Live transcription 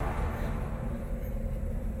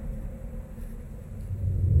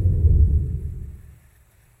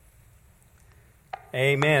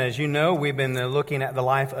Amen. As you know, we've been looking at the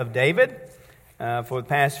life of David for the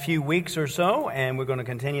past few weeks or so, and we're going to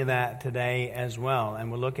continue that today as well. And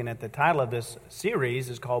we're looking at the title of this series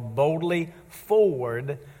is called Boldly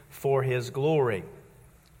Forward for His Glory.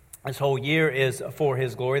 This whole year is for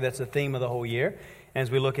His glory. That's the theme of the whole year. As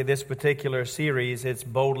we look at this particular series, it's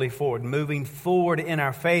boldly forward, moving forward in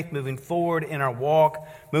our faith, moving forward in our walk,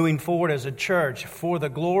 moving forward as a church for the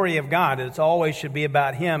glory of God. It's always should be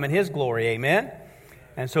about Him and His glory. Amen?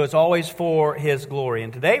 And so it's always for His glory.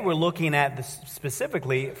 And today we're looking at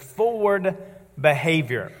specifically forward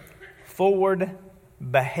behavior. Forward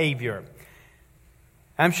behavior.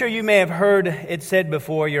 I'm sure you may have heard it said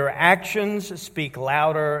before, your actions speak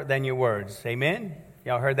louder than your words. Amen?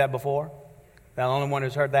 Y'all heard that before? The only one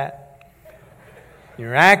who's heard that?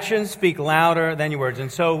 Your actions speak louder than your words.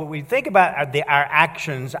 And so when we think about our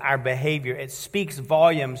actions, our behavior, it speaks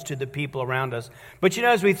volumes to the people around us. But you know,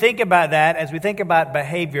 as we think about that, as we think about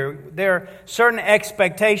behavior, there are certain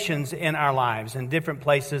expectations in our lives in different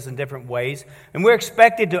places and different ways. And we're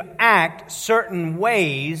expected to act certain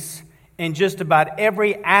ways in just about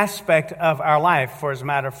every aspect of our life. For as a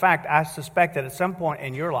matter of fact, I suspect that at some point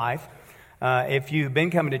in your life, if you've been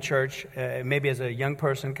coming to church, maybe as a young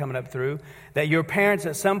person coming up through, that your parents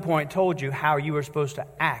at some point told you how you were supposed to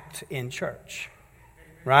act in church,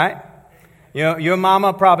 right? You know, your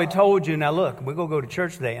mama probably told you, now look, we're going to go to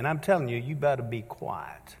church today, and I'm telling you, you better be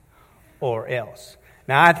quiet or else.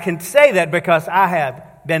 Now, I can say that because I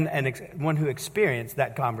have been one who experienced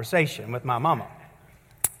that conversation with my mama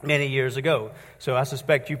many years ago. So I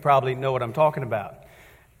suspect you probably know what I'm talking about.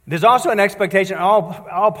 There's also an expectation in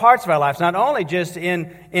all parts of our lives, not only just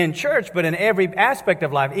in church, but in every aspect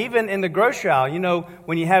of life, even in the grocery aisle. You know,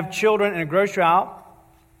 when you have children in a grocery aisle,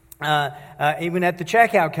 even at the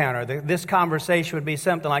checkout counter, this conversation would be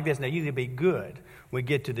something like this. Now, you need to be good. We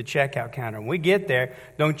get to the checkout counter. When we get there,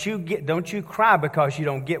 don't you cry because you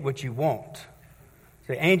don't get what you want.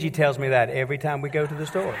 So Angie tells me that every time we go to the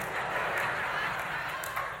store.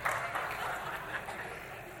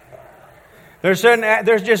 There's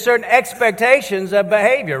just certain expectations of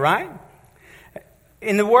behavior, right?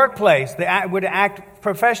 In the workplace, they would act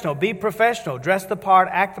professional, be professional, dress the part,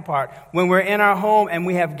 act the part. When we're in our home and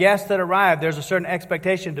we have guests that arrive, there's a certain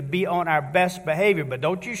expectation to be on our best behavior. But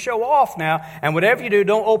don't you show off now, and whatever you do,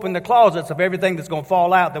 don't open the closets of everything that's going to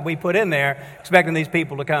fall out that we put in there, expecting these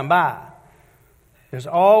people to come by. There's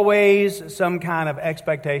always some kind of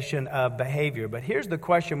expectation of behavior. But here's the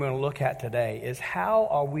question we're going to look at today is how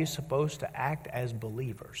are we supposed to act as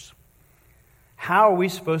believers? How are we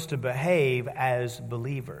supposed to behave as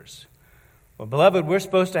believers? Well, beloved, we're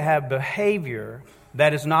supposed to have behavior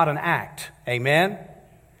that is not an act. Amen?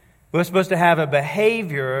 We're supposed to have a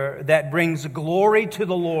behavior that brings glory to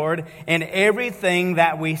the Lord in everything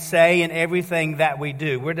that we say and everything that we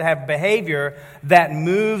do. We're to have behavior that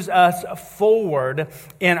moves us forward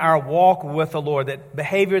in our walk with the Lord. That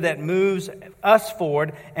behavior that moves us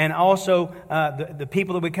forward, and also the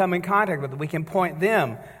people that we come in contact with, we can point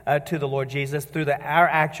them to the Lord Jesus through our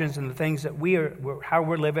actions and the things that how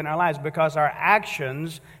we're living our lives. Because our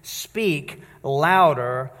actions speak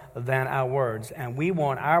louder than our words, and we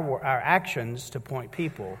want our actions to point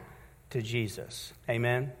people to Jesus.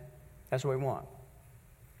 Amen? That's what we want.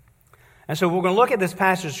 And so we're going to look at this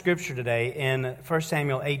passage of Scripture today in 1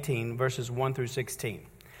 Samuel 18, verses 1 through 16.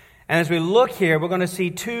 And as we look here, we're going to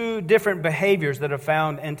see two different behaviors that are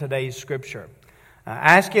found in today's Scripture.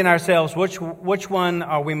 Asking ourselves, which one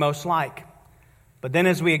are we most like? But then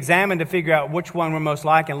as we examine to figure out which one we're most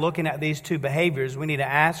like and looking at these two behaviors, we need to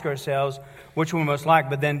ask ourselves which one we're most like,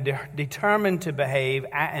 but then determine to behave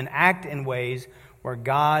and act in ways where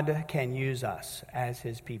God can use us as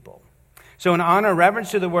His people. So in honor and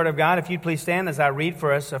reverence to the Word of God, if you'd please stand as I read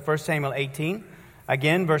for us 1 Samuel 18,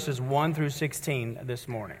 again, verses 1 through 16 this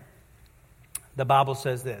morning. The Bible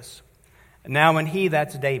says this, "Now when he,"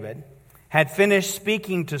 that's David, "had finished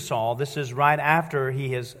speaking to Saul," this is right after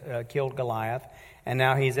he has killed Goliath, and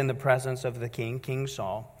now he's in the presence of the king, King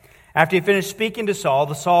Saul. After he finished speaking to Saul,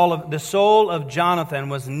 the soul of Jonathan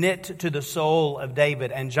was knit to the soul of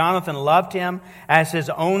David. And Jonathan loved him as his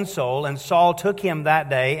own soul. And Saul took him that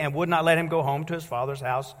day and would not let him go home to his father's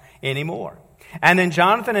house anymore. And then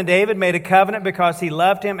Jonathan and David made a covenant because he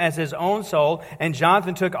loved him as his own soul. And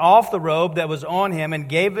Jonathan took off the robe that was on him and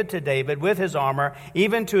gave it to David with his armor,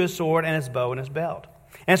 even to his sword and his bow and his belt.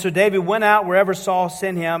 And so David went out wherever Saul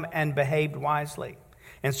sent him and behaved wisely.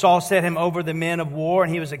 And Saul set him over the men of war,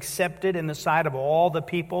 and he was accepted in the sight of all the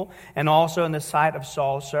people and also in the sight of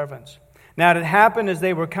Saul's servants. Now it had happened as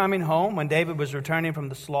they were coming home, when David was returning from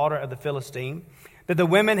the slaughter of the Philistine, that the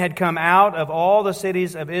women had come out of all the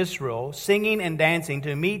cities of Israel, singing and dancing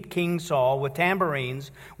to meet King Saul with tambourines,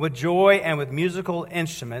 with joy, and with musical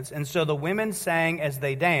instruments. And so the women sang as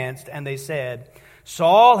they danced, and they said,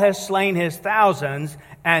 Saul has slain his thousands,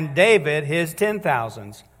 and David his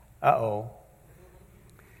 10,000s. Uh-oh.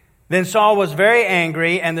 Then Saul was very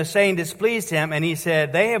angry, and the saying displeased him, and he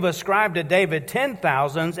said, They have ascribed to David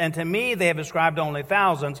 10,000s, and to me they have ascribed only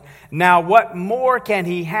thousands. Now what more can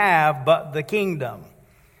he have but the kingdom?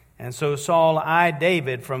 And so Saul eyed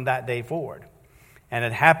David from that day forward. And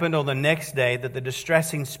it happened on the next day that the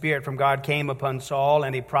distressing spirit from God came upon Saul,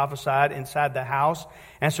 and he prophesied inside the house.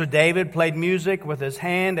 And so David played music with his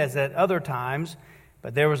hand as at other times.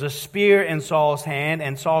 But there was a spear in Saul's hand,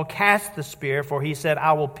 and Saul cast the spear, for he said,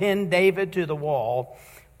 I will pin David to the wall.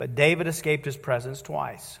 But David escaped his presence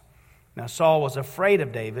twice. Now Saul was afraid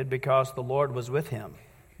of David, because the Lord was with him,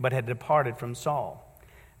 but had departed from Saul.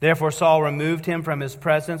 Therefore Saul removed him from his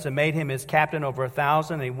presence, and made him his captain over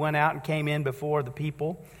 1,000. And he went out and came in before the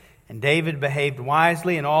people. And David behaved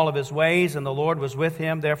wisely in all of his ways, and the Lord was with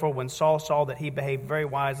him. Therefore when Saul saw that he behaved very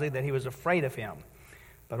wisely, that he was afraid of him.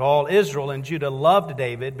 But all Israel and Judah loved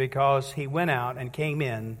David, because he went out and came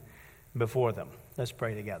in before them. Let's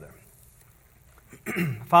pray together.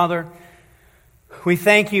 Father, we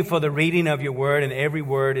thank you for the reading of your word, and every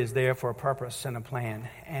word is there for a purpose and a plan.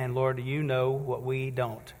 And Lord, you know what we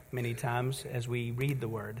don't many times as we read the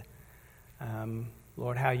word.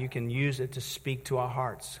 Lord, how you can use it to speak to our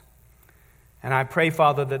hearts. And I pray,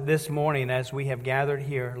 Father, that this morning as we have gathered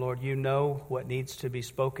here, Lord, you know what needs to be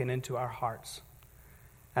spoken into our hearts.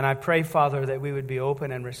 And I pray, Father, that we would be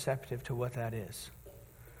open and receptive to what that is.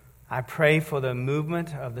 I pray for the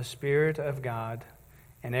movement of the Spirit of God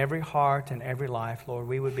in every heart and every life. Lord,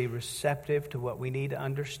 we would be receptive to what we need to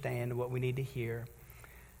understand, what we need to hear.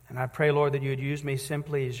 And I pray, Lord, that you would use me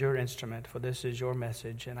simply as your instrument, for this is your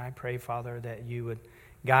message. And I pray, Father, that you would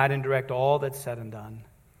guide and direct all that's said and done.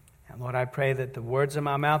 And Lord, I pray that the words of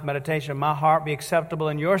my mouth, meditation of my heart be acceptable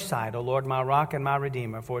in your sight, O Lord, my rock and my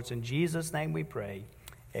redeemer. For it's in Jesus' name we pray.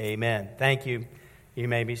 Amen. Thank you. You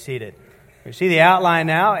may be seated. You see the outline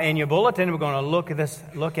now in your bulletin. We're going to look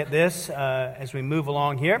at this as we move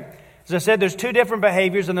along here. As I said, there's two different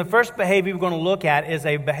behaviors, and the first behavior we're going to look at is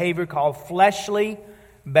a behavior called fleshly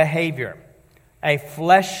behavior. A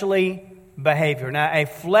fleshly behavior. Now, a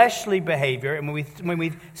fleshly behavior, and when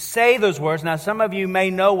we say those words, now some of you may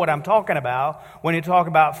know what I'm talking about when you talk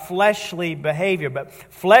about fleshly behavior, but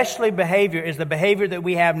fleshly behavior is the behavior that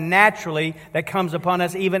we have naturally that comes upon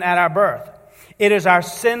us even at our birth. It is our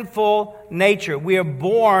sinful nature. We are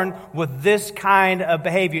born with this kind of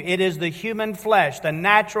behavior. It is the human flesh, the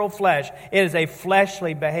natural flesh. It is a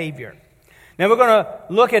fleshly behavior. Now, we're going to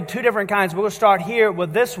look at two different kinds. We're going to start here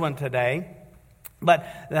with this one today. But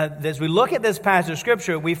as we look at this passage of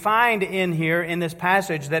Scripture, we find in here, in this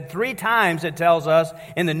passage, that 3 times it tells us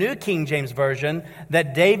in the New King James Version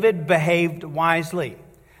that David behaved wisely.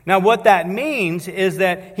 Now, what that means is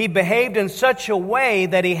that he behaved in such a way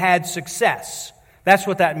that he had success. That's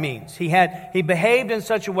what that means. He behaved in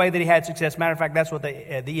such a way that he had success. Matter of fact, that's what the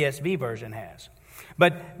ESV version has.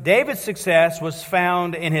 But David's success was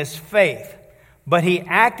found in his faith. But he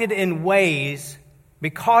acted in ways,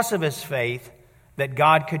 because of his faith, that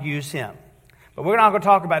God could use him. But we're not going to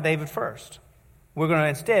talk about David first. We're going to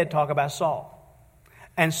instead talk about Saul.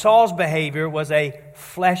 And Saul's behavior was a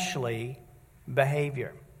fleshly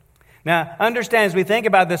behavior. Now, understand, as we think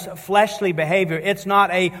about this fleshly behavior, it's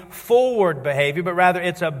not a forward behavior, but rather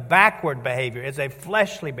it's a backward behavior. It's a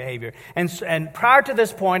fleshly behavior. And prior to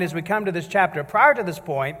this point, as we come to this chapter, prior to this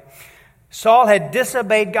point, Saul had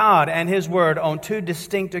disobeyed God and his word on 2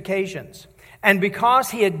 distinct occasions. And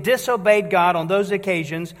because he had disobeyed God on those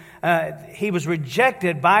occasions, he was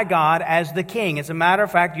rejected by God as the king. As a matter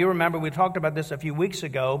of fact, you remember we talked about this a few weeks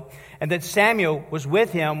ago, and that Samuel was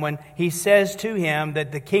with him when he says to him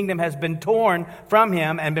that the kingdom has been torn from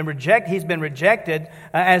him and he's been rejected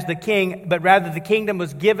as the king, but rather the kingdom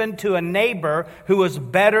was given to a neighbor who was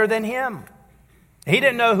better than him. He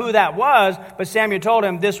didn't know who that was, but Samuel told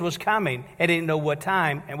him this was coming. He didn't know what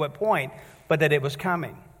time and what point, but that it was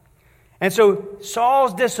coming. And so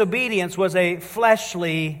Saul's disobedience was a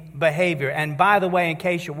fleshly behavior. And by the way, in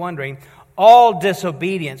case you're wondering, all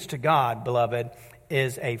disobedience to God, beloved,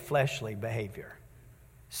 is a fleshly behavior.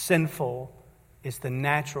 Sinful is the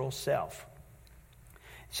natural self.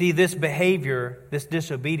 See, this behavior, this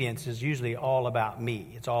disobedience is usually all about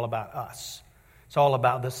me. It's all about us. It's all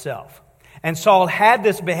about the self. And Saul had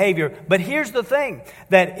this behavior. But here's the thing,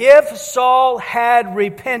 that if Saul had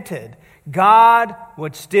repented, God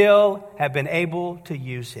would still have been able to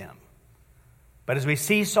use him. But as we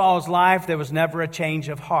see Saul's life, there was never a change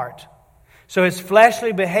of heart. So his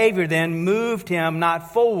fleshly behavior then moved him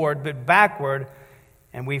not forward but backward.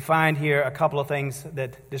 And we find here a couple of things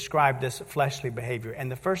that describe this fleshly behavior.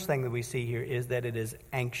 And the first thing that we see here is that it is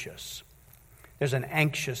anxious. There's an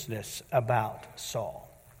anxiousness about Saul.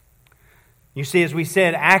 You see, as we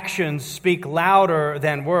said, actions speak louder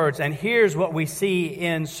than words. And here's what we see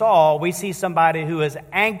in Saul. We see somebody who is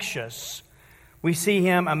anxious. We see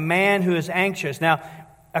him, a man who is anxious. Now,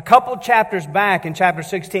 a couple chapters back in chapter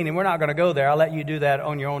 16, and we're not going to go there. I'll let you do that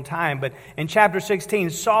on your own time. But in chapter 16,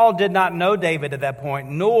 Saul did not know David at that point,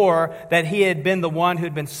 nor that he had been the one who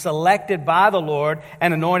had been selected by the Lord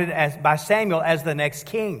and anointed by Samuel as the next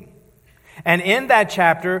king. And in that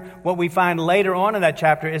chapter, what we find later on in that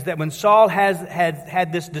chapter is that when Saul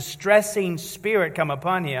had this distressing spirit come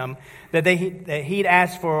upon him, that he'd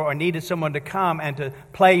asked for or needed someone to come and to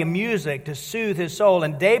play music to soothe his soul.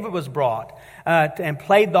 And David was brought and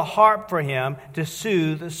played the harp for him to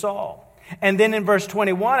soothe Saul. And then in verse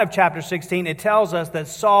 21 of chapter 16, it tells us that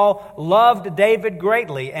Saul loved David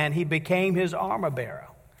greatly and he became his armor bearer.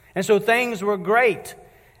 And so things were great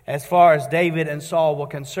as far as David and Saul were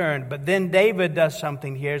concerned. But then David does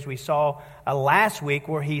something here, as we saw last week,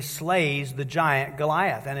 where he slays the giant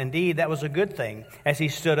Goliath. And indeed, that was a good thing as he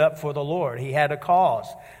stood up for the Lord. He had a cause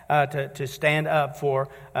to stand up for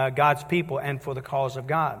God's people and for the cause of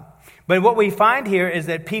God. But what we find here is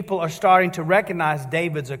that people are starting to recognize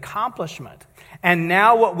David's accomplishment. And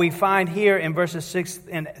now what we find here in verses 6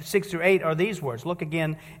 through 8 are these words. Look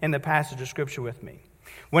again in the passage of Scripture with me.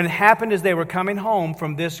 When it happened as they were coming home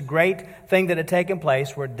from this great thing that had taken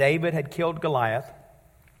place where David had killed Goliath,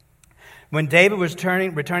 when David was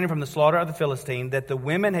returning from the slaughter of the Philistine, that the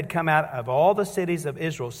women had come out of all the cities of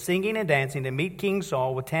Israel singing and dancing to meet King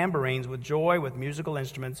Saul with tambourines, with joy, with musical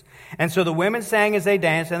instruments. And so the women sang as they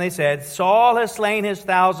danced, and they said, Saul has slain his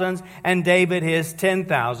thousands and David his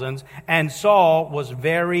 10,000s. And Saul was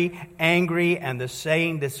very angry, and the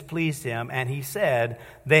saying displeased him. And he said,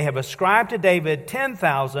 they have ascribed to David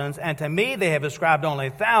 10,000s, and to me they have ascribed only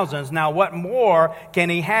thousands. Now what more can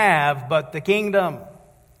he have but the kingdom?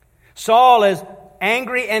 Saul is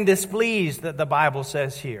angry and displeased, that the Bible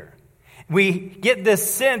says here. We get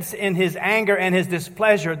this sense in his anger and his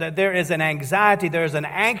displeasure that there is an anxiety, there is an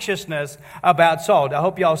anxiousness about Saul. I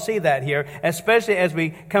hope y'all see that here, especially as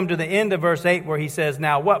we come to the end of verse 8 where he says,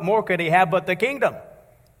 now what more could he have but the kingdom?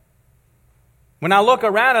 When I look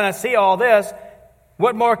around and I see all this,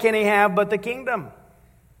 what more can he have but the kingdom?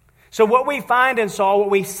 So what we find in Saul, what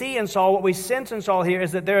we see in Saul, what we sense in Saul here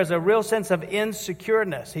is that there is a real sense of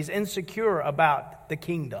insecureness. He's insecure about the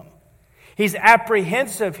kingdom. He's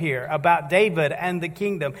apprehensive here about David and the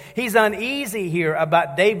kingdom. He's uneasy here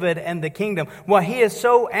about David and the kingdom. Well, he is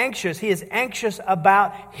so anxious. He is anxious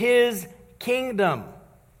about his kingdom.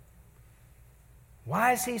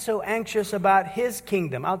 Why is he so anxious about his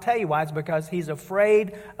kingdom? I'll tell you why. It's because he's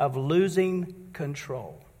afraid of losing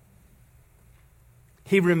control.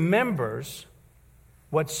 He remembers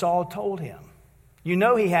what Saul told him. You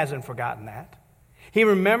know he hasn't forgotten that. He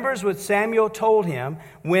remembers what Samuel told him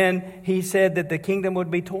when he said that the kingdom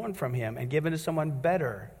would be torn from him and given to someone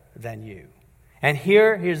better than you. And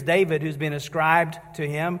here's David, who's been ascribed to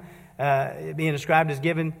him, being ascribed as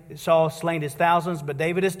given Saul slain his thousands, but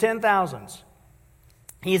David is 10,000s.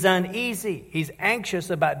 He's uneasy. He's anxious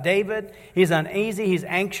about David. He's uneasy. He's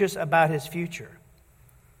anxious about his future.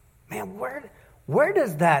 Man, where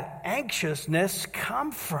does that anxiousness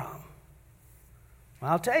come from?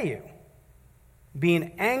 Well, I'll tell you.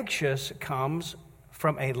 Being anxious comes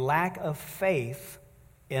from a lack of faith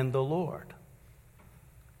in the Lord.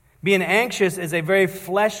 Being anxious is a very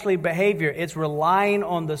fleshly behavior. It's relying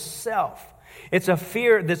on the self. It's a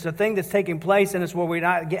fear that's a thing that's taking place, and it's where we're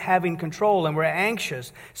not having control and we're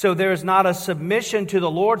anxious. So there's not a submission to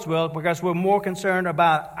the Lord's will because we're more concerned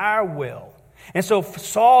about our will. And so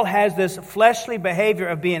Saul has this fleshly behavior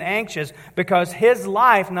of being anxious because his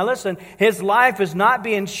life, now listen, his life is not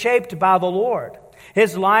being shaped by the Lord.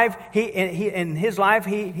 His life, he doesn't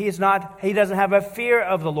have a fear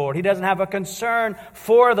of the Lord. He doesn't have a concern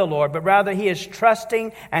for the Lord, but rather he is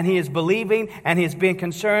trusting and he is believing and he is being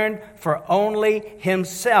concerned for only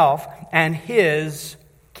himself and his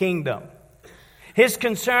kingdom. His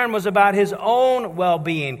concern was about his own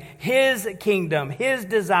well-being, his kingdom, his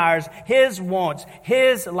desires, his wants,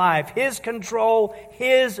 his life, his control,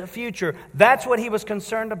 his future. That's what he was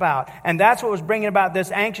concerned about. And that's what was bringing about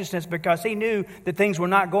this anxiousness because he knew that things were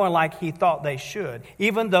not going like he thought they should,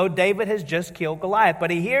 even though David has just killed Goliath.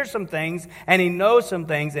 But he hears some things and he knows some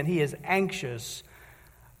things and he is anxious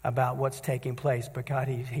about what's taking place because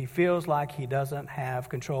he feels like he doesn't have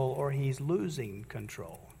control or he's losing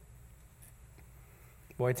control.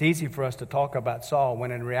 Boy, it's easy for us to talk about Saul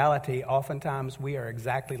when in reality, oftentimes we are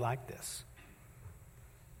exactly like this.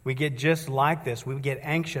 We get just like this. We get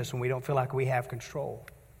anxious when we don't feel like we have control.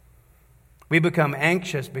 We become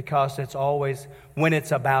anxious because it's always when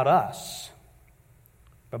it's about us.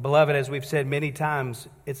 But beloved, as we've said many times,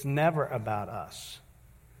 it's never about us.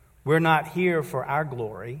 We're not here for our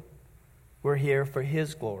glory. We're here for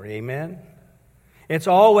His glory. Amen? It's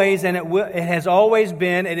always, and it has always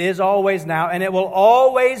been, it is always now, and it will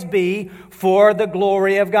always be for the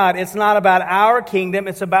glory of God. It's not about our kingdom.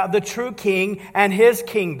 It's about the true King and His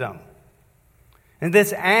kingdom. And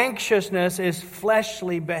this anxiousness is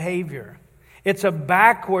fleshly behavior. It's a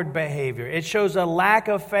backward behavior. It shows a lack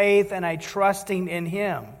of faith and a trusting in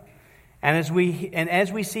Him. And as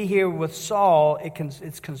we see here with Saul,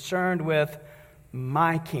 it's concerned with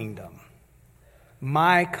my kingdom,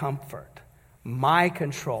 my comfort, my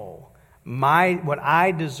control, what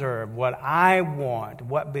I deserve, what I want,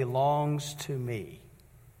 what belongs to me.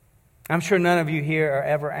 I'm sure none of you here are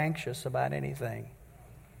ever anxious about anything,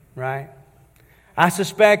 right? I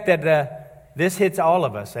suspect that this hits all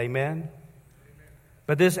of us, amen?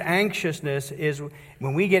 But this anxiousness is,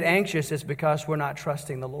 when we get anxious, it's because we're not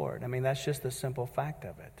trusting the Lord. I mean, that's just the simple fact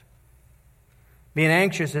of it. Being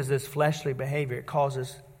anxious is this fleshly behavior. It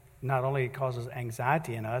causes, not only it causes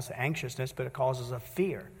anxiety in us, anxiousness, but it causes a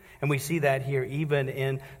fear. And we see that here even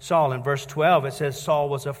in Saul. In verse 12, it says Saul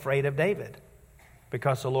was afraid of David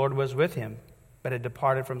because the Lord was with him, but had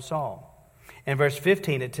departed from Saul. In verse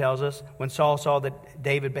 15, it tells us when Saul saw that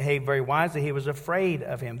David behaved very wisely, he was afraid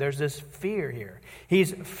of him. There's this fear here. He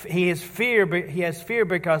has fear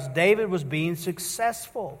because David was being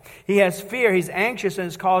successful. He has fear. He's anxious and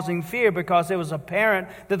it's causing fear because it was apparent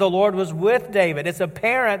that the Lord was with David. It's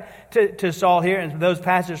apparent to Saul here in those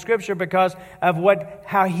passages of Scripture because of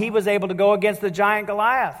how he was able to go against the giant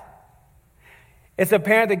Goliath. It's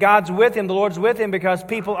apparent that God's with him, the Lord's with him because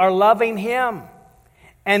people are loving him.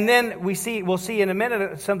 And then we'll see in a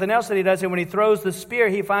minute something else that he does. And when he throws the spear,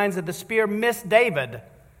 he finds that the spear missed David.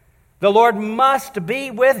 The Lord must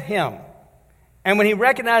be with him. And when he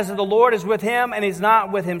recognizes that the Lord is with him and he's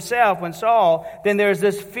not with himself, when Saul, then there's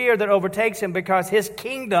this fear that overtakes him because his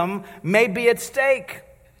kingdom may be at stake.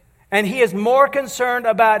 And he is more concerned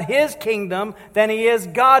about his kingdom than he is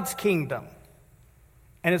God's kingdom.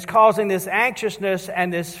 And it's causing this anxiousness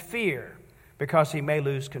and this fear because he may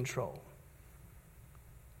lose control.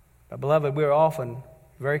 But beloved, we're often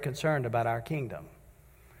very concerned about our kingdom.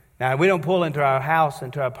 Now, we don't pull into our house,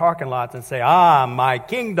 into our parking lots and say, my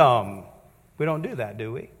kingdom. We don't do that,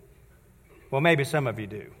 do we? Well, maybe some of you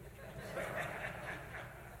do.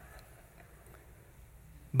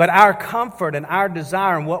 But our comfort and our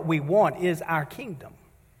desire and what we want is our kingdom.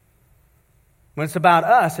 When it's about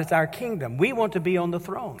us, it's our kingdom. We want to be on the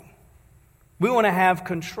throne. We want to have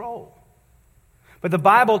control. But the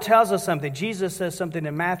Bible tells us something. Jesus says something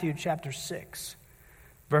in Matthew chapter 6,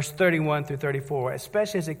 verse 31 through 34,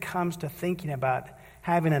 especially as it comes to thinking about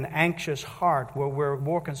having an anxious heart where we're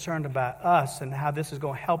more concerned about us and how this is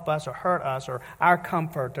going to help us or hurt us or our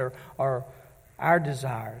comfort or our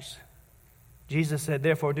desires. Jesus said,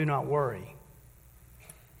 therefore, do not worry,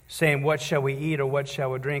 saying, what shall we eat or what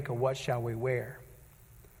shall we drink or what shall we wear?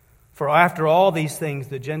 For after all these things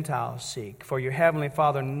the Gentiles seek. For your heavenly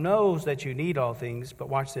Father knows that you need all things. But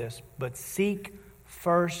watch this. But seek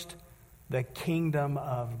first the kingdom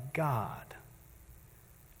of God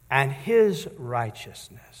and His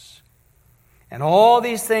righteousness. And all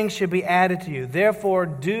these things should be added to you. Therefore,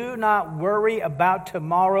 do not worry about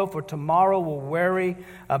tomorrow, for tomorrow will worry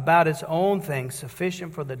about its own things.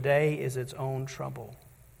 Sufficient for the day is its own trouble.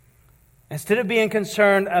 Instead of being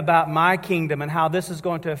concerned about my kingdom and how this is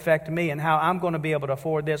going to affect me and how I'm going to be able to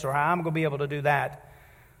afford this or how I'm going to be able to do that,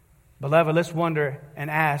 beloved, let's wonder and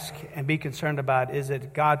ask and be concerned about, is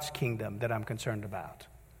it God's kingdom that I'm concerned about?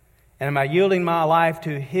 And am I yielding my life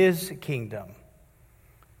to His kingdom?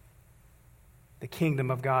 The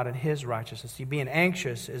kingdom of God and His righteousness. See, being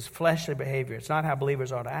anxious is fleshly behavior. It's not how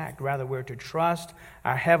believers ought to act. Rather, we're to trust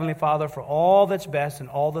our Heavenly Father for all that's best and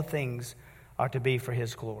all the things are to be for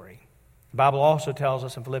His glory. The Bible also tells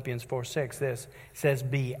us in Philippians 4:6 this. It says,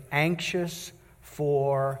 be anxious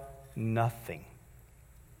for nothing.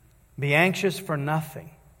 Be anxious for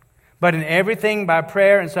nothing. But in everything by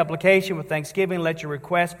prayer and supplication with thanksgiving, let your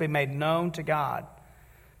requests be made known to God.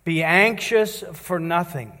 Be anxious for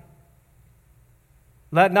nothing.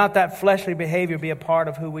 Let not that fleshly behavior be a part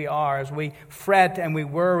of who we are as we fret and we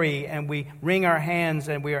worry and we wring our hands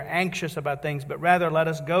and we are anxious about things, but rather let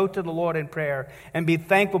us go to the Lord in prayer and be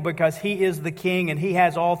thankful because He is the King and He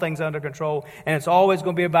has all things under control, and it's always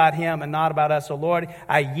going to be about Him and not about us. So Lord,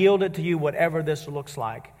 I yield it to You whatever this looks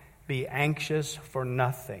like. Be anxious for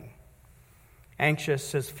nothing.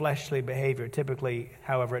 Anxious is fleshly behavior. Typically,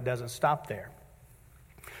 however, it doesn't stop there.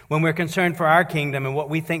 When we're concerned for our kingdom and what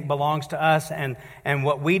we think belongs to us and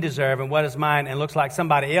what we deserve and what is mine and looks like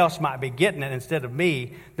somebody else might be getting it instead of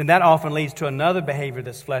me, then that often leads to another behavior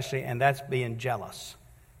that's fleshly, and that's being jealous.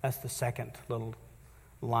 That's the second little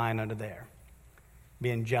line under there.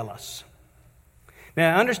 Being jealous.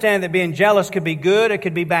 Now, understand that being jealous could be good, it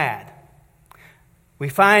could be bad. We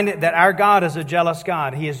find that our God is a jealous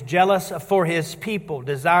God. He is jealous for His people,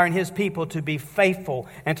 desiring His people to be faithful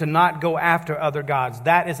and to not go after other gods.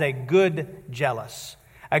 That is a good jealous,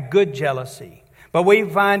 a good jealousy. But we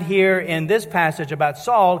find here in this passage about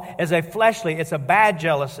Saul is a fleshly, it's a bad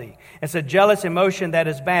jealousy. It's a jealous emotion that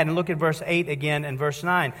is bad. And look at verse 8 again and verse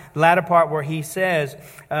 9. The latter part where he says,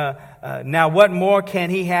 now what more can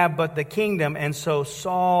he have but the kingdom? And so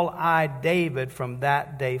Saul eyed David from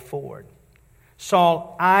that day forward.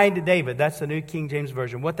 Saul eyed David. That's the New King James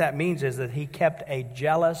Version. What that means is that he kept a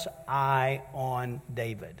jealous eye on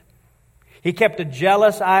David. He kept a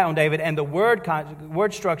jealous eye on David, and the word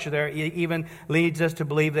structure there even leads us to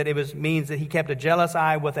believe that means that he kept a jealous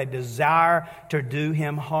eye with a desire to do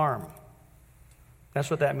him harm. That's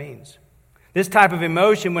what that means. This type of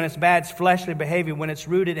emotion, when it's bad, it's fleshly behavior, when it's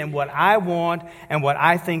rooted in what I want and what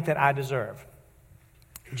I think that I deserve.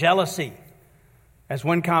 Jealousy. As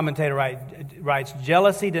one commentator writes,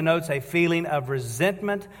 jealousy denotes a feeling of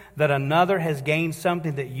resentment that another has gained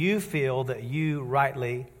something that you feel that you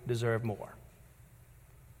rightly deserve more.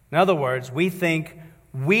 In other words, we think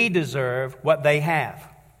we deserve what they have.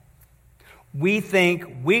 We think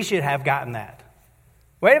we should have gotten that.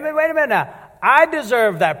 Wait a minute now. I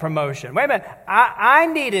deserve that promotion. Wait a minute. I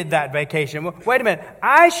needed that vacation. Wait a minute.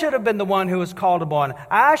 I should have been the one who was called upon.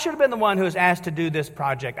 I should have been the one who was asked to do this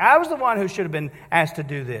project. I was the one who should have been asked to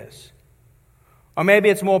do this. Or maybe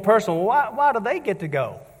it's more personal. Why do they get to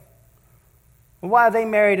go? Why are they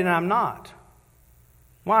married and I'm not?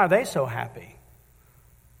 Why are they so happy?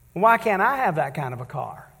 Why can't I have that kind of a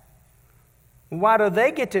car? Why do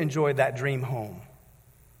they get to enjoy that dream home?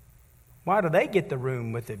 Why do they get the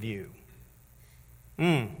room with the view?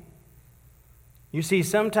 You see,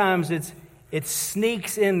 sometimes it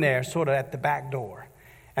sneaks in there sort of at the back door.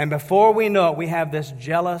 And before we know it, we have this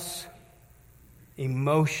jealous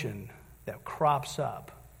emotion that crops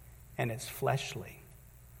up, and it's fleshly.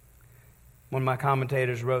 One of my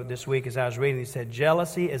commentators wrote this week as I was reading, he said,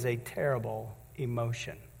 jealousy is a terrible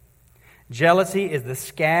emotion. Jealousy is the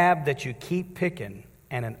scab that you keep picking,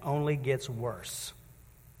 and it only gets worse.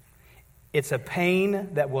 It's a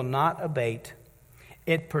pain that will not abate.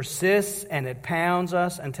 It persists and it pounds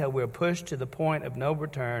us until we're pushed to the point of no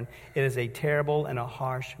return. It is a terrible and a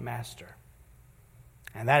harsh master.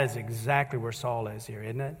 And that is exactly where Saul is here,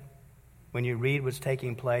 isn't it? When you read what's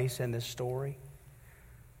taking place in this story.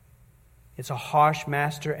 It's a harsh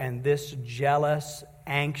master, and this jealous,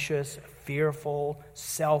 anxious, fearful,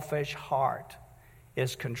 selfish heart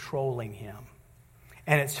is controlling him.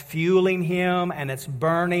 And it's fueling him, and it's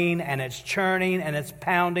burning, and it's churning, and it's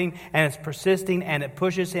pounding, and it's persisting, and it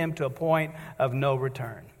pushes him to a point of no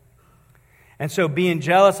return. And so being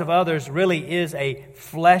jealous of others really is a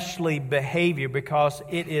fleshly behavior because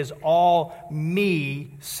it is all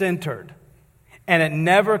me-centered. And it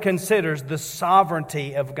never considers the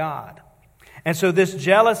sovereignty of God. And so this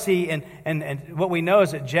jealousy and what we know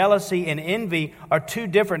is that jealousy and envy are two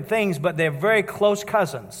different things, but they're very close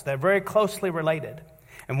cousins. They're very closely related.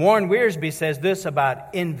 And Warren Wiersbe says this about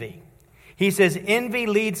envy. He says, envy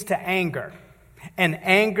leads to anger, and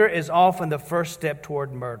anger is often the first step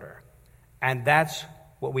toward murder. And that's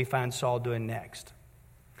what we find Saul doing next.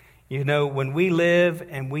 You know, when we live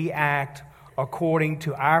and we act according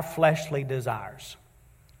to our fleshly desires,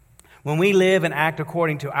 when we live and act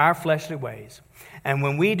according to our fleshly ways, and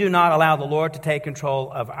when we do not allow the Lord to take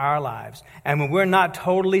control of our lives, and when we're not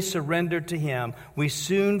totally surrendered to Him, we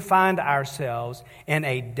soon find ourselves in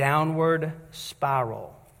a downward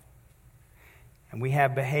spiral. And we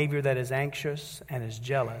have behavior that is anxious and is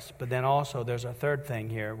jealous, but then also there's a third thing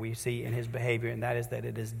here we see in his behavior, and that is that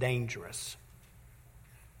it is dangerous.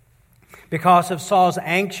 Because of Saul's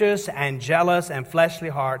anxious and jealous and fleshly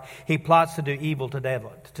heart, he plots to do evil to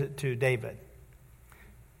David.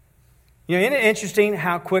 You know, isn't it interesting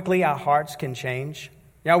how quickly our hearts can change?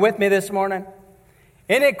 Y'all with me this morning?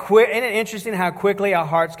 Isn't it interesting how quickly our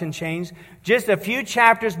hearts can change? Just a few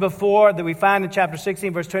chapters before that we find in chapter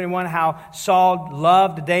 16, verse 21, how Saul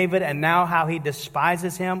loved David and now how he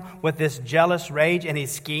despises him with this jealous rage, and he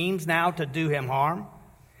schemes now to do him harm.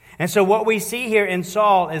 And so what we see here in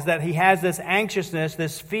Saul is that he has this anxiousness,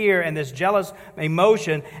 this fear, and this jealous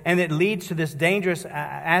emotion, and it leads to this dangerous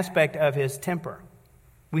aspect of his temper.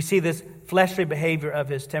 We see this fleshly behavior of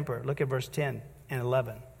his temper. Look at verse 10 and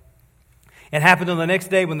 11. It happened on the next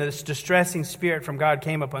day when this distressing spirit from God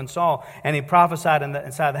came upon Saul, and he prophesied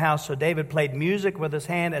inside the house. So David played music with his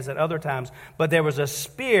hand as at other times. But there was a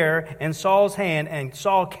spear in Saul's hand, and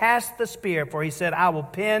Saul cast the spear, for he said, I will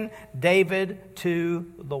pin David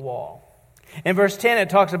to the wall. In verse 10, it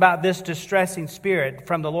talks about this distressing spirit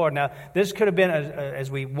from the Lord. Now, this could have been,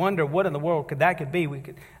 as we wonder what in the world could be,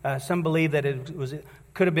 some believe that it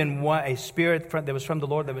could have been a spirit that was from the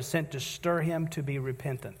Lord that was sent to stir him to be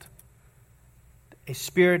repentant. A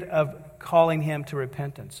spirit of calling him to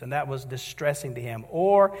repentance, and that was distressing to him.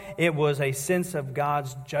 Or it was a sense of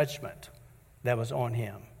God's judgment that was on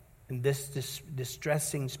him, and this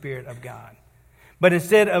distressing spirit of God. But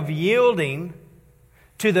instead of yielding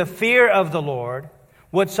to the fear of the Lord,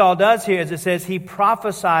 what Saul does here is it says he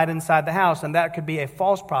prophesied inside the house, and that could be a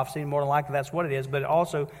false prophecy. More than likely that's what it is, but it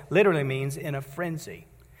also literally means in a frenzy.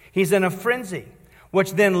 He's in a frenzy,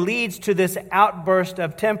 which then leads to this outburst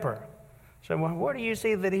of temper. So where do you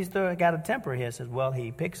see that he's got a temper here? He says, well,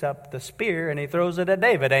 he picks up the spear and he throws it at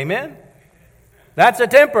David. Amen? That's a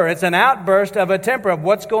temper. It's an outburst of a temper of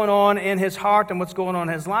what's going on in his heart and what's going on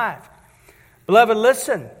in his life. Beloved,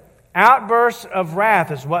 listen. Outbursts of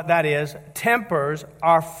wrath is what that is. Tempers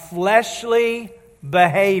are fleshly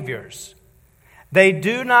behaviors. They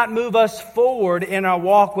do not move us forward in our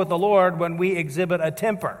walk with the Lord when we exhibit a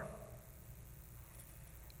temper.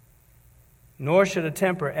 Nor should a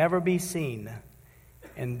temper ever be seen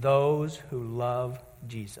in those who love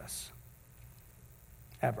Jesus.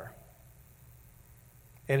 Ever.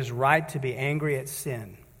 It is right to be angry at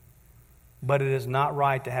sin, but it is not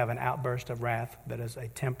right to have an outburst of wrath that is a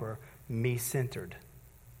temper, me-centered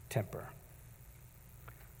temper.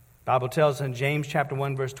 The Bible tells us in James chapter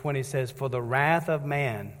 1, verse 20, says, for the wrath of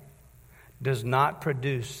man does not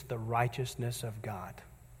produce the righteousness of God.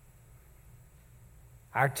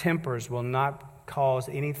 Our tempers will not cause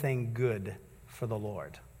anything good for the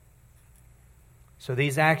Lord. So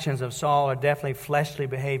these actions of Saul are definitely fleshly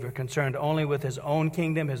behavior, concerned only with his own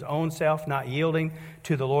kingdom, his own self, not yielding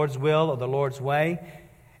to the Lord's will or the Lord's way.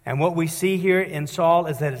 And what we see here in Saul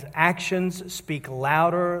is that his actions speak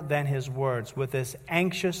louder than his words, with this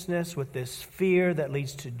anxiousness, with this fear that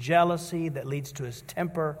leads to jealousy, that leads to his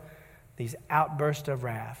temper, these outbursts of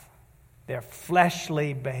wrath. They're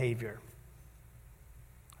fleshly behavior.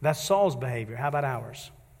 That's Saul's behavior. How about ours?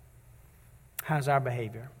 How's our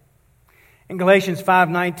behavior? In Galatians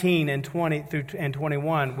 5:19 and 20 through and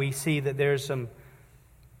 21, we see that there's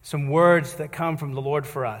some words that come from the Lord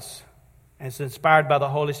for us. And it's inspired by the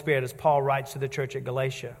Holy Spirit as Paul writes to the church at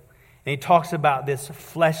Galatia. And he talks about this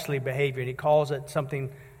fleshly behavior. And he calls it something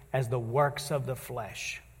as the works of the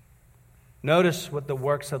flesh. Notice what the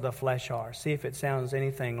works of the flesh are. See if it sounds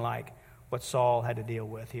anything like what Saul had to deal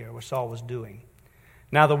with here, what Saul was doing.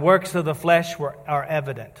 Now the works of the flesh are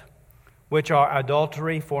evident, which are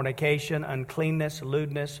adultery, fornication, uncleanness,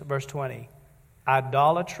 lewdness, verse 20,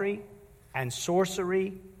 idolatry and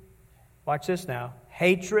sorcery, watch this now,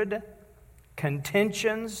 hatred,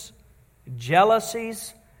 contentions,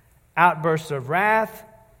 jealousies, outbursts of wrath,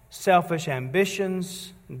 selfish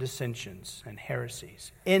ambitions, dissensions and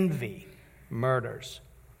heresies, envy, murders,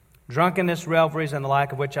 drunkenness, revelries, and the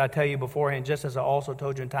like, of which I tell you beforehand, just as I also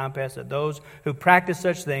told you in time past, that those who practice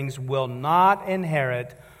such things will not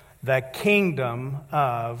inherit the kingdom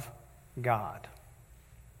of God.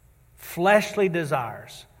 Fleshly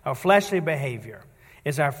desires, or fleshly behavior,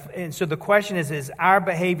 and so the question is our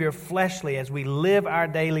behavior fleshly as we live our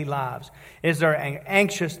daily lives? Is there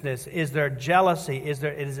anxiousness? Is there jealousy?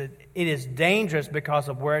 It is dangerous because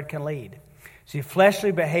of where it can lead. See,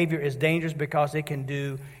 fleshly behavior is dangerous because it can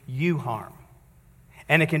do you harm.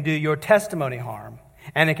 And it can do your testimony harm.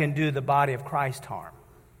 And it can do the body of Christ harm.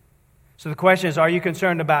 So the question is, are you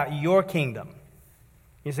concerned about your kingdom?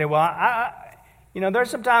 You say, well, there's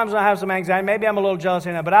some times I have some anxiety. Maybe I'm a little jealous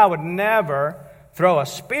here now, but I would never throw a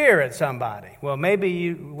spear at somebody. Well, maybe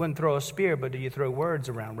you wouldn't throw a spear, but do you throw words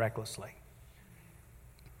around recklessly?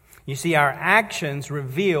 You see, our actions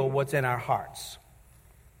reveal what's in our hearts.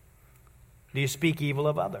 Do you speak evil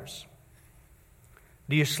of others?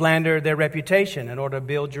 Do you slander their reputation in order to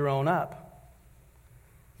build your own up?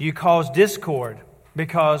 Do you cause discord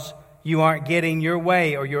because you aren't getting your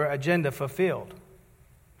way or your agenda fulfilled?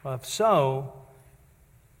 Well, if so,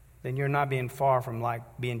 then you're not being far from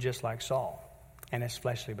being just like Saul and his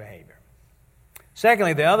fleshly behavior.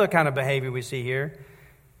 Secondly, the other kind of behavior we see here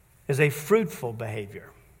is a fruitful behavior.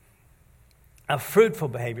 A fruitful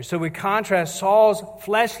behavior. So we contrast Saul's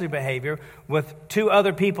fleshly behavior with two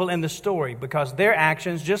other people in the story because their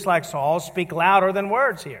actions, just like Saul's, speak louder than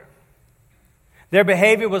words here. Their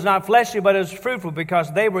behavior was not fleshly, but it was fruitful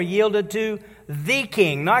because they were yielded to the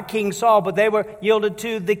king, not King Saul, but they were yielded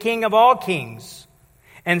to the King of all kings.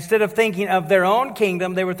 And instead of thinking of their own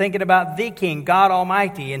kingdom, they were thinking about the King, God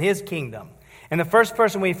Almighty, and His kingdom. And the first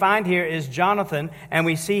person we find here is Jonathan, and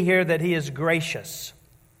we see here that he is gracious.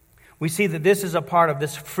 We see that this is a part of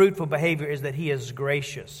this fruitful behavior, is that he is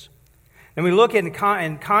gracious. And we look at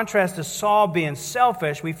in contrast to Saul being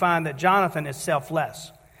selfish, we find that Jonathan is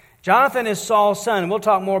selfless. Jonathan is Saul's son, and we'll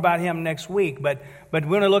talk more about him next week, but we're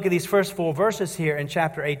going to look at these first 4 verses here in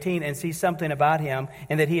chapter 18 and see something about him,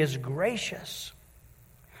 and that he is gracious.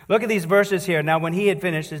 Look at these verses here. Now, when he had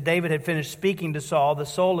finished, as David had finished speaking to Saul, the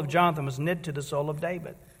soul of Jonathan was knit to the soul of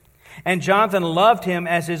David. And Jonathan loved him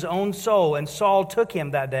as his own soul, and Saul took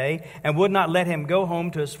him that day and would not let him go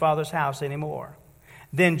home to his father's house anymore.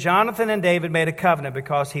 Then Jonathan and David made a covenant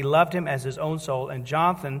because he loved him as his own soul. And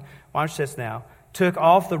Jonathan, watch this now, took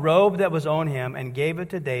off the robe that was on him and gave it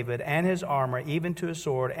to David and his armor, even to his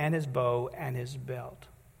sword and his bow and his belt.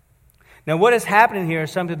 Now, what is happening here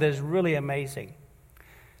is something that is really amazing.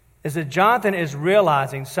 Is that Jonathan is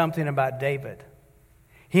realizing something about David.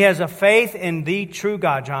 He has a faith in the true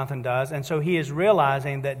God, Jonathan does, and so he is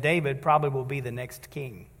realizing that David probably will be the next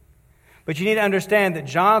king. But you need to understand that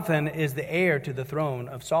Jonathan is the heir to the throne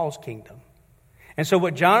of Saul's kingdom. And so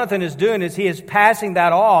what Jonathan is doing is he is passing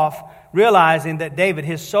that off, realizing that David,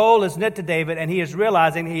 his soul is knit to David, and he is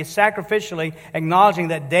realizing, he is sacrificially acknowledging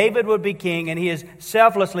that David would be king, and he is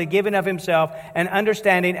selflessly giving of himself and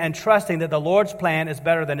understanding and trusting that the Lord's plan is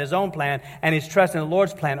better than his own plan, and he's trusting the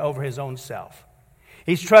Lord's plan over his own self.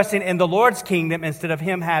 He's trusting in the Lord's kingdom instead of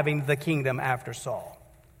him having the kingdom after Saul.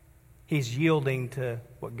 He's yielding to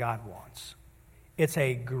what God wants. It's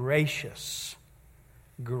a gracious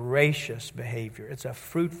behavior. It's a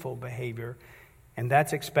fruitful behavior, and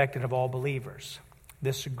that's expected of all believers.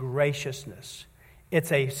 This graciousness.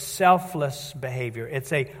 It's a selfless behavior.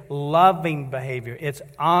 It's a loving behavior. It's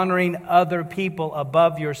honoring other people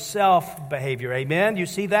above yourself behavior. Amen? You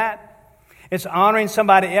see that? It's honoring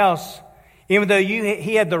somebody else. Even though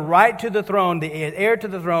he had the right to the throne, the heir to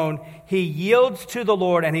the throne, he yields to the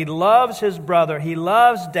Lord and he loves his brother. He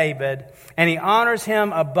loves David and he honors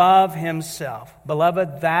him above himself.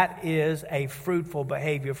 Beloved, that is a fruitful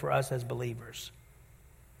behavior for us as believers.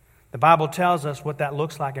 The Bible tells us what that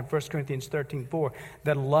looks like in 1 Corinthians 13:4,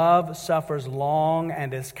 that love suffers long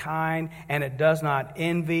and is kind, and it does not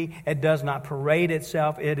envy, it does not parade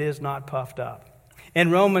itself, it is not puffed up. In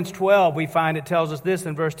Romans 12, we find it tells us this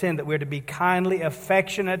in verse 10, that we're to be kindly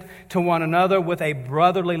affectionate to one another with a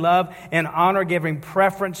brotherly love and honor, giving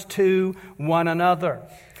preference to one another.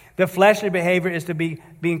 The fleshly behavior is to be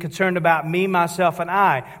being concerned about me, myself, and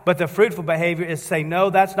I. But the fruitful behavior is to say, no,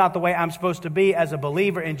 that's not the way I'm supposed to be as a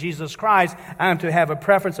believer in Jesus Christ. I'm to have a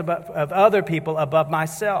preference of other people above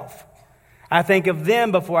myself. I think of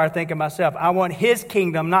them before I think of myself. I want His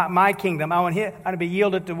kingdom, not my kingdom. I want to be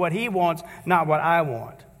yielded to what He wants, not what I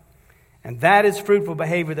want. And that is fruitful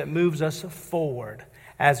behavior that moves us forward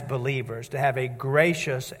as believers, to have a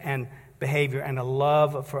gracious behavior and a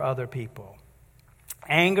love for other people.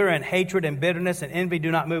 Anger and hatred and bitterness and envy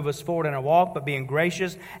do not move us forward in our walk, but being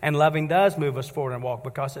gracious and loving does move us forward in our walk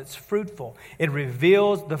because it's fruitful. It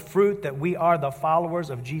reveals the fruit that we are the followers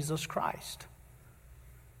of Jesus Christ.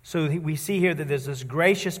 So we see here that there's this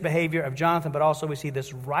gracious behavior of Jonathan, but also we see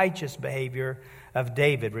this righteous behavior of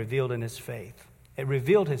David revealed in his faith. It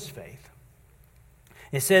revealed his faith.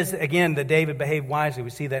 It says, again, that David behaved wisely. We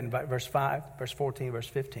see that in verse 5, verse 14, verse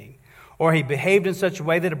 15. Or he behaved in such a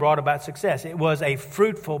way that it brought about success. It was a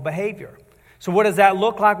fruitful behavior. So what does that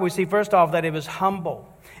look like? We see, first off, that it was humble.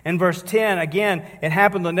 In verse 10, again, it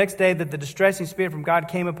happened the next day that the distressing spirit from God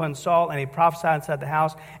came upon Saul, and he prophesied inside the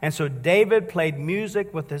house. And so David played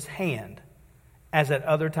music with his hand, as at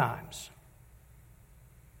other times.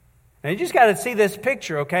 Now, you just got to see this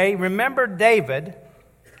picture, okay? Remember David.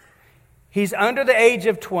 He's under the age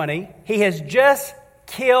of 20. He has just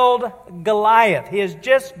killed Goliath. He has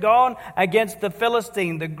just gone against the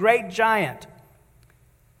Philistine, the great giant.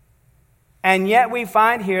 And yet we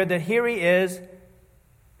find here that here he is.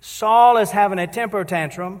 Saul is having a temper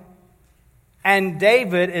tantrum, and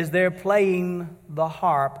David is there playing the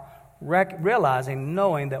harp, realizing,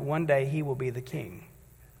 knowing that one day he will be the king.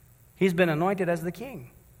 He's been anointed as the king.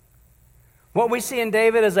 What we see in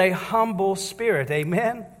David is a humble spirit.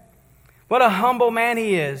 Amen? What a humble man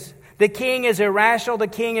he is. The king is irrational. The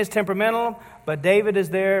king is temperamental. But David is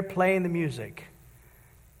there playing the music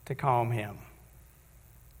to calm him.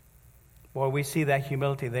 Boy, we see that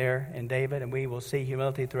humility there in David, and we will see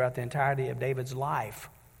humility throughout the entirety of David's life.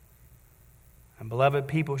 And beloved,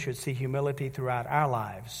 people should see humility throughout our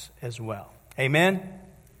lives as well. Amen?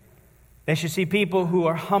 They should see people who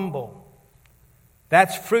are humble.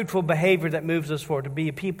 That's fruitful behavior that moves us forward, to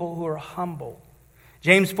be people who are humble.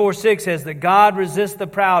 James 4:6 says that God resists the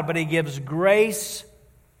proud, but He gives grace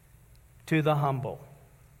to the humble.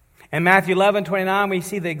 In Matthew 11:29, we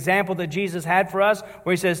see the example that Jesus had for us,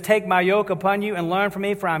 where He says, "Take my yoke upon you and learn from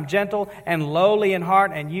me, for I'm gentle and lowly in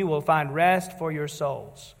heart, and you will find rest for your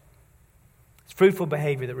souls." It's fruitful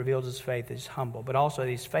behavior that reveals His faith. He's humble, but also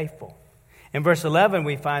He's faithful. In verse 11,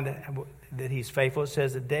 we find that He's faithful. It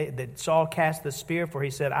says that Saul cast the spear, for he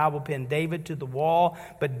said, "I will pin David to the wall."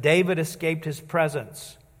 But David escaped his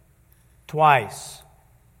presence twice.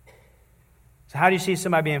 So how do you see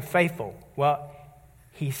somebody being faithful? Well,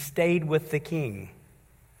 he stayed with the king.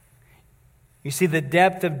 You see the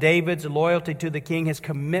depth of David's loyalty to the king, his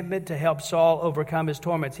commitment to help Saul overcome his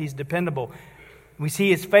torments. He's dependable. We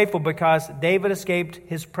see he's faithful because David escaped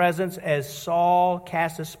his presence as Saul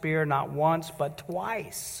cast a spear not once but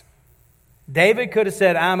twice. David could have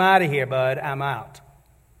said, "I'm out of here, bud, I'm out."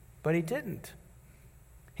 But he didn't.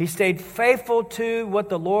 He stayed faithful to what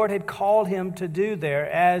the Lord had called him to do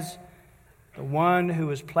there as the one who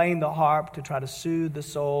was playing the harp to try to soothe the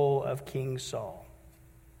soul of King Saul.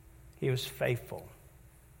 He was faithful.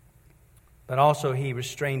 But also he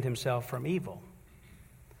restrained himself from evil.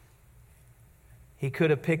 He could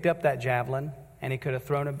have picked up that javelin and he could have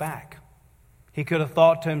thrown it back. He could have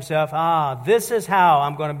thought to himself, this is how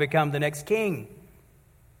I'm going to become the next king.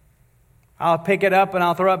 I'll pick it up and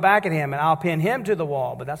I'll throw it back at him and I'll pin him to the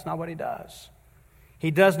wall. But that's not what he does. He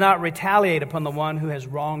does not retaliate upon the one who has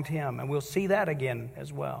wronged him. And we'll see that again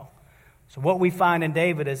as well. So what we find in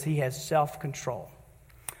David is he has self-control.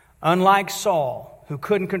 Unlike Saul, who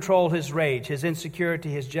couldn't control his rage, his insecurity,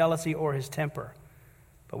 his jealousy, or his temper.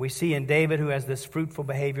 But we see in David who has this fruitful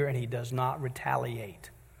behavior and he does not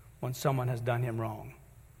retaliate when someone has done him wrong.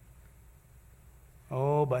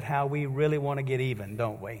 Oh, but how we really want to get even,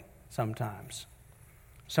 don't we? Sometimes.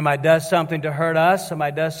 Somebody does something to hurt us.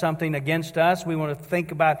 Somebody does something against us. We want to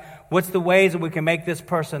think about what's the ways that we can make this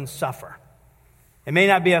person suffer. It may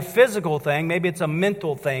not be a physical thing. Maybe it's a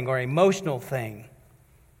mental thing or emotional thing.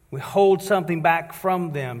 We hold something back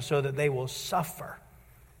from them so that they will suffer.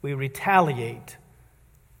 We retaliate.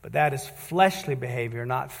 But that is fleshly behavior,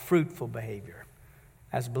 not fruitful behavior.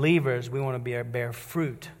 As believers, we want to bear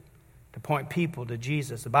fruit to point people to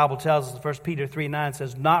Jesus. The Bible tells us, 1 Peter 3:9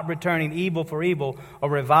 says, "Not returning evil for evil or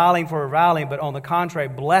reviling for reviling, but on the contrary,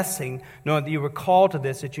 blessing, knowing that you were called to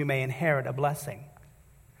this, that you may inherit a blessing."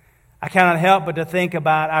 I cannot help but to think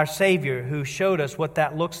about our Savior who showed us what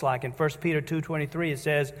that looks like. In 1 Peter 2:23 it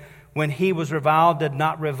says, "When he was reviled, did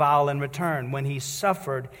not revile in return. When he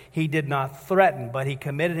suffered, he did not threaten, but he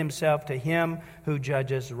committed himself to him who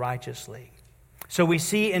judges righteously." So we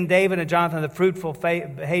see in David and Jonathan the fruitful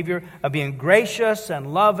behavior of being gracious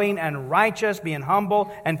and loving and righteous, being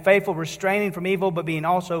humble and faithful, restraining from evil, but being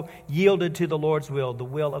also yielded to the Lord's will, the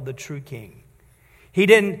will of the true king. He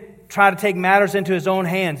didn't try to take matters into his own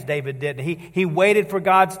hands, David didn't. He waited for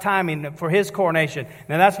God's timing for his coronation.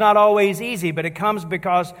 Now that's not always easy, but it comes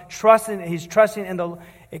because he's trusting in the.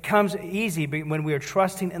 It comes easy when we are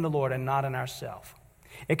trusting in the Lord and not in ourselves.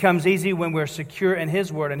 It comes easy when we're secure in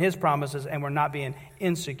His word and His promises and we're not being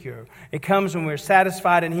insecure. It comes when we're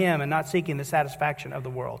satisfied in Him and not seeking the satisfaction of the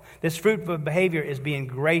world. This fruitful behavior is being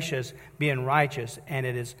gracious, being righteous, and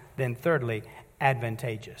it is then thirdly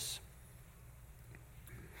advantageous.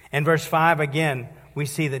 In verse 5 again, we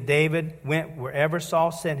see that David went wherever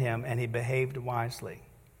Saul sent him and he behaved wisely.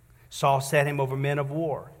 Saul set him over men of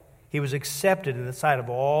war. He was accepted in the sight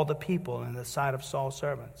of all the people and in the sight of Saul's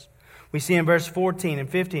servants. We see in verse 14 and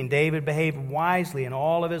 15, David behaved wisely in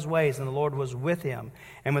all of his ways, and the Lord was with him.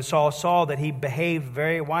 And when Saul saw that he behaved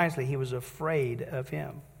very wisely, he was afraid of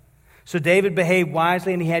him. So David behaved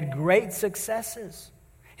wisely, and he had great successes.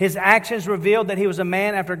 His actions revealed that he was a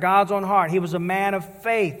man after God's own heart. He was a man of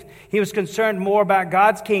faith. He was concerned more about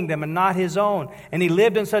God's kingdom and not his own. And he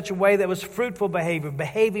lived in such a way that was fruitful behavior,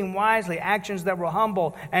 behaving wisely, actions that were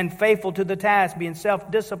humble and faithful to the task, being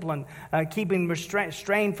self-disciplined, keeping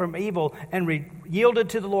restrained from evil, and yielded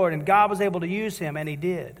to the Lord. And God was able to use him, and He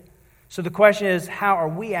did. So the question is, how are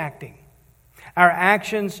we acting? Our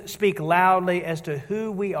actions speak loudly as to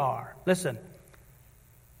who we are. Listen.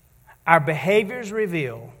 Our behaviors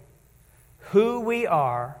reveal who we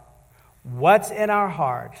are, what's in our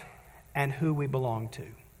heart, and who we belong to.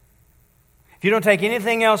 If you don't take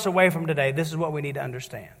anything else away from today, this is what we need to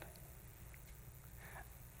understand.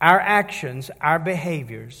 Our actions, our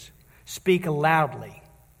behaviors speak loudly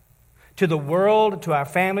to the world, to our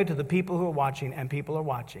family, to the people who are watching, and people are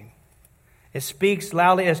watching. It speaks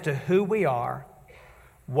loudly as to who we are,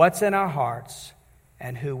 what's in our hearts,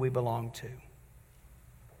 and who we belong to.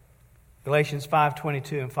 Galatians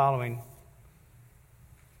 5:22 and following,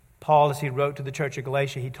 Paul, as he wrote to the church of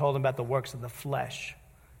Galatia, he told them about the works of the flesh,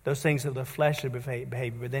 those things of the fleshly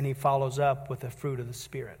behavior, but then he follows up with the fruit of the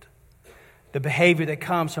Spirit. The behavior that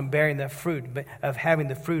comes from bearing that fruit, of having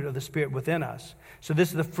the fruit of the Spirit within us. So this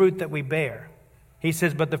is the fruit that we bear. He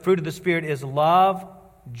says, but the fruit of the Spirit is love,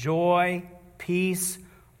 joy, peace,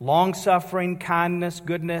 long-suffering, kindness,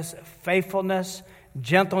 goodness, faithfulness,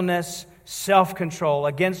 gentleness, self-control.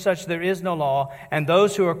 Against such there is no law. And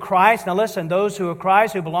those who are Christ, now listen, those who are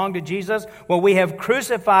Christ, who belong to Jesus, well, we have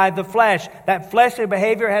crucified the flesh. That fleshly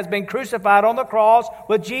behavior has been crucified on the cross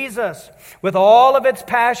with Jesus, with all of its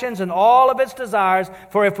passions and all of its desires.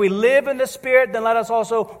 For if we live in the Spirit, then let us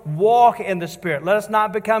also walk in the Spirit. Let us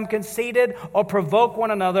not become conceited or provoke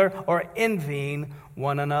one another or envying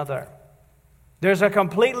one another. There's a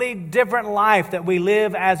completely different life that we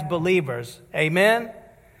live as believers. Amen?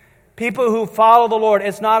 People who follow the Lord,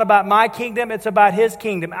 it's not about my kingdom, it's about His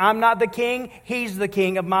kingdom. I'm not the king, He's the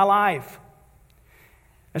king of my life.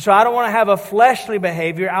 And so I don't want to have a fleshly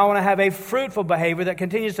behavior. I want to have a fruitful behavior that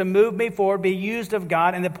continues to move me forward, be used of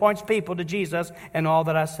God, and that points people to Jesus in all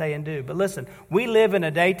that I say and do. But listen, we live in a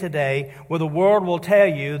day today where the world will tell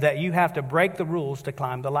you that you have to break the rules to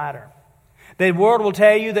climb the ladder. The world will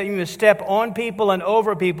tell you that you must step on people and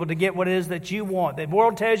over people to get what it is that you want. The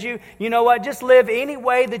world tells you, you know what, just live any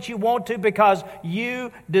way that you want to because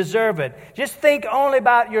you deserve it. Just think only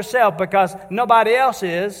about yourself because nobody else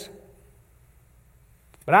is.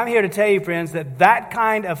 But I'm here to tell you, friends, that that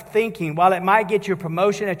kind of thinking, while it might get you a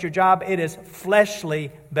promotion at your job, it is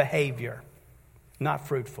fleshly behavior, not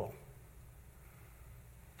fruitful.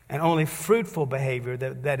 And only fruitful behavior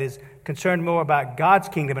that is concerned more about God's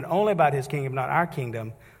kingdom and only about His kingdom, not our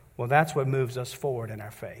kingdom, well, that's what moves us forward in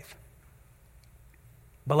our faith.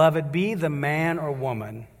 Beloved, be the man or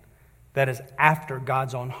woman that is after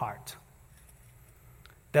God's own heart,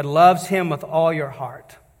 that loves Him with all your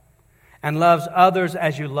heart and loves others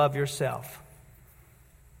as you love yourself,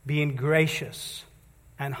 being gracious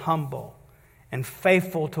and humble and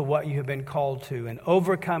faithful to what you have been called to, and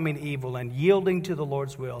overcoming evil and yielding to the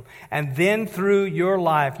Lord's will. And then through your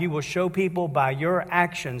life, you will show people by your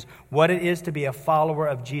actions what it is to be a follower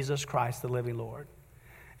of Jesus Christ, the living Lord.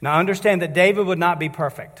 Now understand that David would not be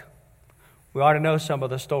perfect. We ought to know some of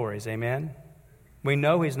the stories, amen? We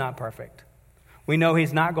know he's not perfect. We know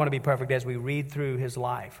he's not going to be perfect as we read through his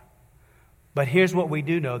life. But here's what we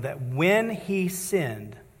do know, that when he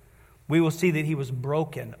sinned, we will see that he was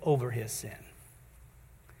broken over his sin.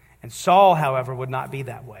 And Saul, however, would not be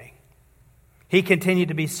that way. He continued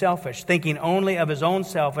to be selfish, thinking only of his own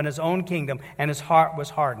self and his own kingdom, and his heart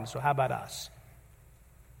was hardened. So how about us?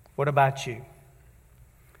 What about you?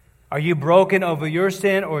 Are you broken over your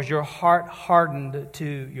sin, or is your heart hardened to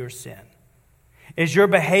your sin? Is your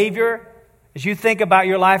behavior, as you think about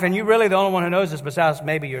your life, and you're really the only one who knows this besides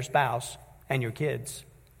maybe your spouse and your kids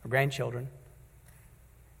or grandchildren,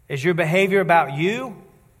 is your behavior about you,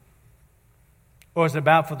 or is it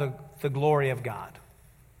about for the glory of God?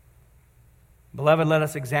 Beloved, let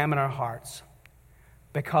us examine our hearts,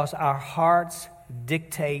 because our hearts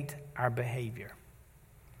dictate our behavior.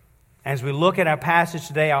 As we look at our passage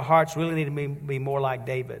today, our hearts really need to be more like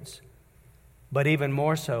David's, but even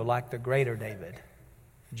more so like the greater David,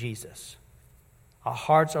 Jesus. Our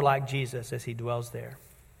hearts are like Jesus as He dwells there.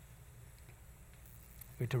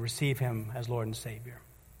 We're to receive Him as Lord and Savior.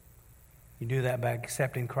 You do that by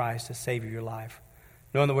accepting Christ as Savior of your life,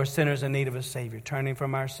 knowing that we're sinners in need of a Savior, turning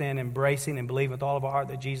from our sin, embracing and believing with all of our heart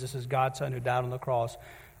that Jesus is God's Son who died on the cross,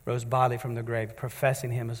 rose bodily from the grave,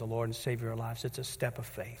 professing Him as the Lord and Savior of our lives. It's a step of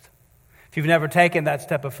faith. If you've never taken that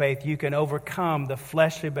step of faith, you can overcome the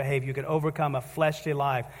fleshly behavior. You can overcome a fleshly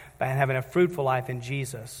life by having a fruitful life in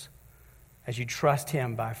Jesus as you trust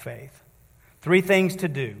Him by faith. 3 things to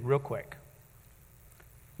do, real quick.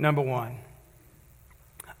 Number 1.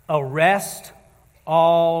 Arrest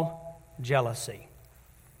all jealousy.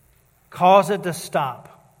 Cause it to stop.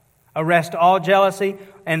 Arrest all jealousy,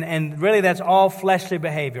 and really that's all fleshly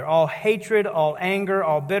behavior, all hatred, all anger,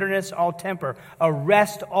 all bitterness, all temper.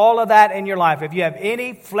 Arrest all of that in your life. If you have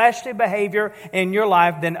any fleshly behavior in your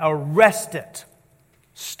life, then arrest it.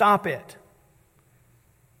 Stop it.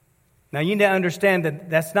 Now, you need to understand that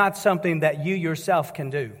that's not something that you yourself can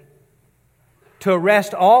do. To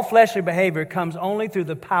arrest all fleshly behavior comes only through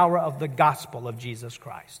the power of the gospel of Jesus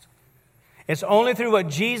Christ. It's only through what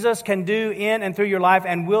Jesus can do in and through your life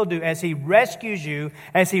and will do as He rescues you,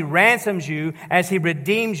 as He ransoms you, as He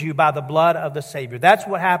redeems you by the blood of the Savior. That's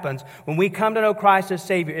what happens when we come to know Christ as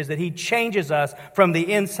Savior, is that He changes us from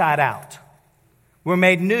the inside out. We're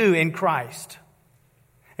made new in Christ.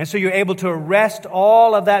 And so you're able to arrest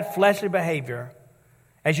all of that fleshly behavior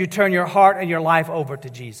as you turn your heart and your life over to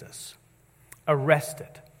Jesus. Arrest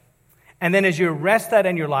it. And then as you arrest that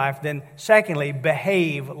in your life, then secondly,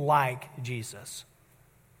 behave like Jesus.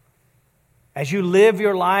 As you live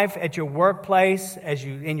your life at your workplace, as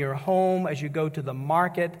you in your home, as you go to the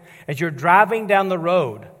market, as you're driving down the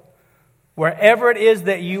road, wherever it is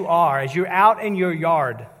that you are, as you're out in your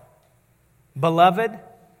yard, beloved,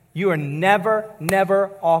 you are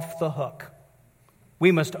never off the hook.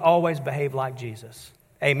 We must always behave like Jesus.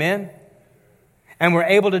 Amen? And we're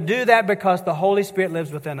able to do that because the Holy Spirit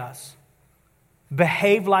lives within us.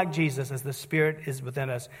 Behave like Jesus as the Spirit is within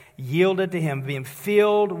us. Yielded to Him, being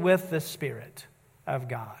filled with the Spirit of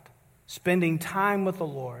God. Spending time with the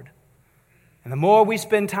Lord. And the more we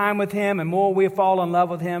spend time with Him and more we fall in love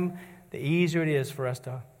with Him, the easier it is for us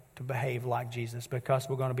to behave like Jesus, because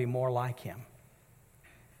we're going to be more like Him.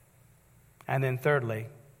 And then thirdly,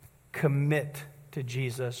 commit to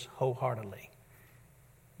Jesus wholeheartedly.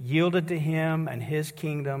 Yielded to Him and His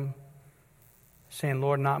kingdom, saying,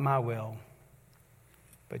 Lord, not my will,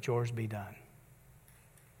 but yours be done.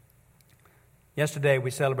 Yesterday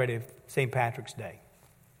we celebrated St. Patrick's Day.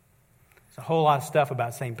 There's a whole lot of stuff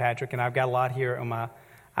about St. Patrick, and I've got a lot here on my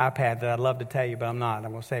iPad that I'd love to tell you, but I'm not.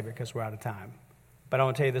 I'm going to save it because we're out of time. But I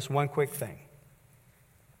want to tell you this one quick thing.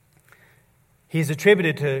 He's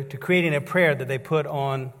attributed to creating a prayer that they put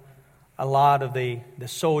on a lot of the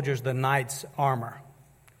soldiers, the knights' armor.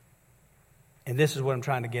 And this is what I'm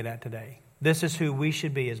trying to get at today. This is who we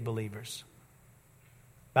should be as believers.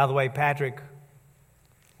 By the way, Patrick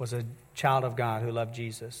was a child of God who loved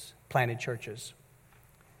Jesus, planted churches.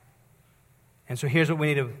 And so here's what we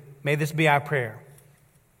need to, may this be our prayer.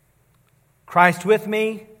 Christ with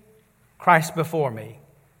me, Christ before me.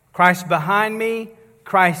 Christ behind me,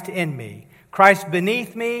 Christ in me. Christ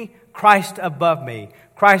beneath me, Christ above me.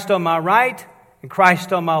 Christ on my right and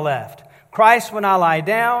Christ on my left. Christ when I lie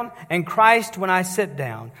down, and Christ when I sit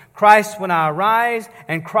down. Christ when I arise,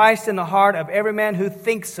 and Christ in the heart of every man who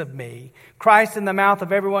thinks of me. Christ in the mouth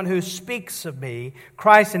of everyone who speaks of me.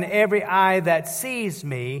 Christ in every eye that sees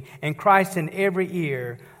me, and Christ in every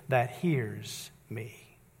ear that hears me.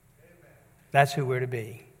 That's who we're to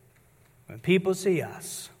be. When people see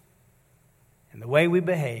us and the way we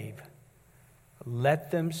behave, let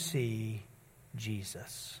them see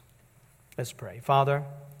Jesus. Let's pray. Father,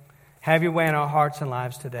 have your way in our hearts and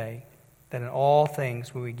lives today, that in all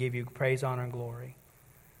things we give you praise, honor, and glory.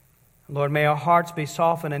 Lord, may our hearts be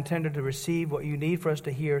softened and tender to receive what you need for us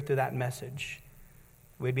to hear through that message.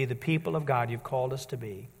 We'd be the people of God you've called us to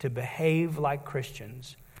be, to behave like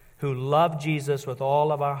Christians who love Jesus with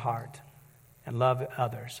all of our heart and love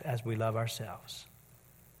others as we love ourselves.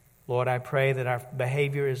 Lord, I pray that our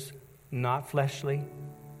behavior is not fleshly,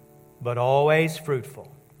 but always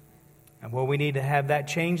fruitful. And where we need to have that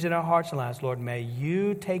changed in our hearts and lives, Lord, may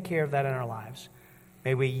you take care of that in our lives.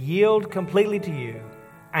 May we yield completely to you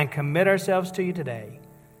and commit ourselves to you today,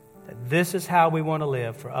 that this is how we want to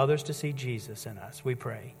live for others to see Jesus in us. We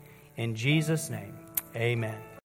pray. In Jesus' name, amen.